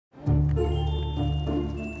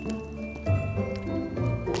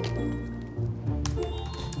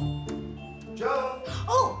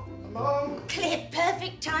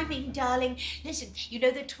Perfect timing, darling. Listen, you know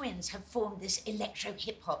the twins have formed this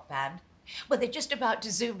electro-hip-hop band? Well, they're just about to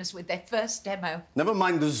Zoom us with their first demo. Never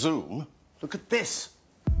mind the Zoom. Look at this.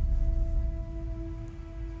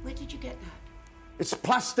 Where did you get that? It's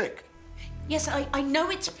plastic. Yes, I know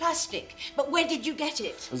it's plastic, but where did you get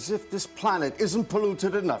it? As if this planet isn't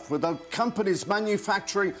polluted enough without companies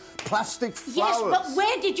manufacturing plastic flowers. Yes, but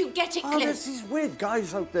where did you get it, Oh, Cliff? there's these weird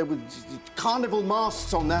guys out there with carnival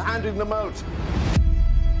masks on. They're handing them out.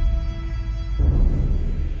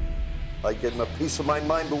 I give them a piece of my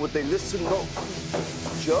mind, but would they listen? No.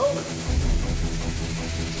 Joe?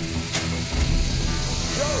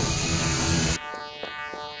 Joe?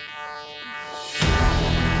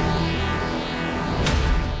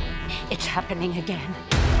 It's happening again.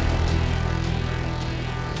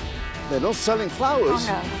 They're not selling flowers.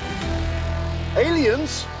 Oh, no.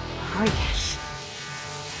 Aliens? Oh, yes.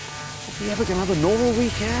 Are we ever going to have a normal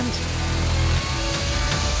weekend?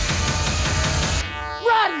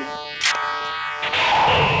 Run!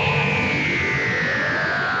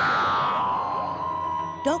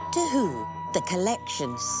 Doctor Who, The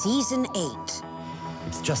Collection, Season 8.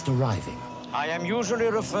 It's just arriving. I am usually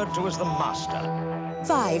referred to as the Master.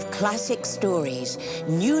 5 classic stories,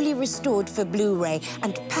 newly restored for Blu-ray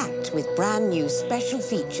and packed with brand new special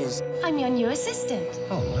features. I'm your new assistant.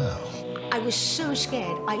 Oh, no. I was so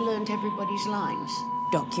scared I learned everybody's lines.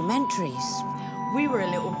 Documentaries. We were a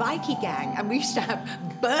little bikie gang and we used to have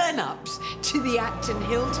burn-ups to the Acton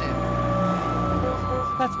Hilton.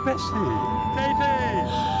 That's Bessie. Katie!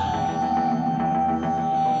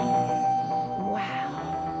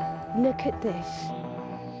 Wow. Look at this.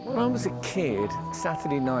 When I was a kid,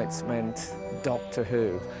 Saturday nights meant Doctor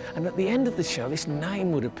Who. And at the end of the show, this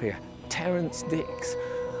name would appear, Terence Dix.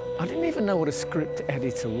 I didn't even know what a script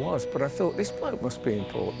editor was, but I thought this bloke must be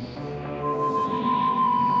important.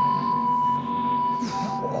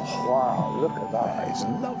 Oh, wow, look at that. It's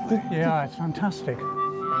lovely. Yeah, it's fantastic.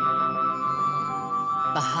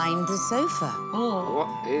 Behind the sofa.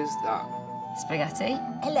 What is that? Spaghetti.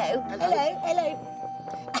 Hello, hello, hello.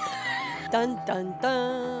 Dun, dun,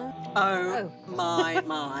 dun. Oh,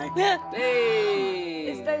 my. Hey!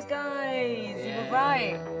 It's those guys. You were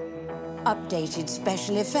right. Updated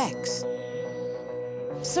special effects.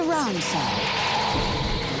 Surround sound.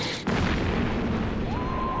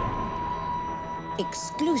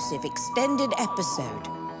 Exclusive extended episode.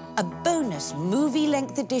 A bonus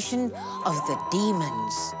movie-length edition of The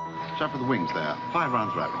Demons. Chap with the wings there. 5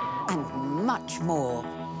 rounds rabbit. And much more.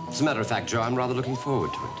 As a matter of fact, Joe, I'm rather looking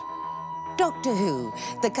forward to it. Doctor Who,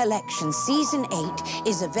 The Collection, Season 8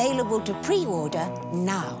 is available to pre-order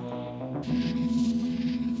now.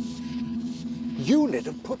 Unit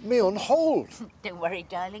have put me on hold. Don't worry,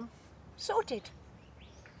 darling. Sorted.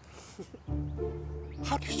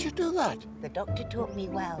 How did you do that? The doctor taught me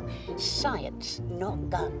well. Science, not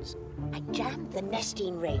guns. I jammed the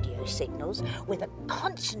Nestine radio signals with a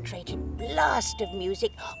concentrated blast of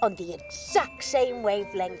music on the exact same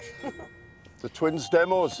wavelength. The twins'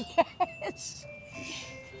 demos? Yes.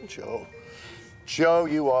 Joe,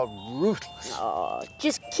 you are ruthless. Oh,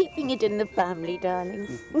 just keeping it in the family, darling.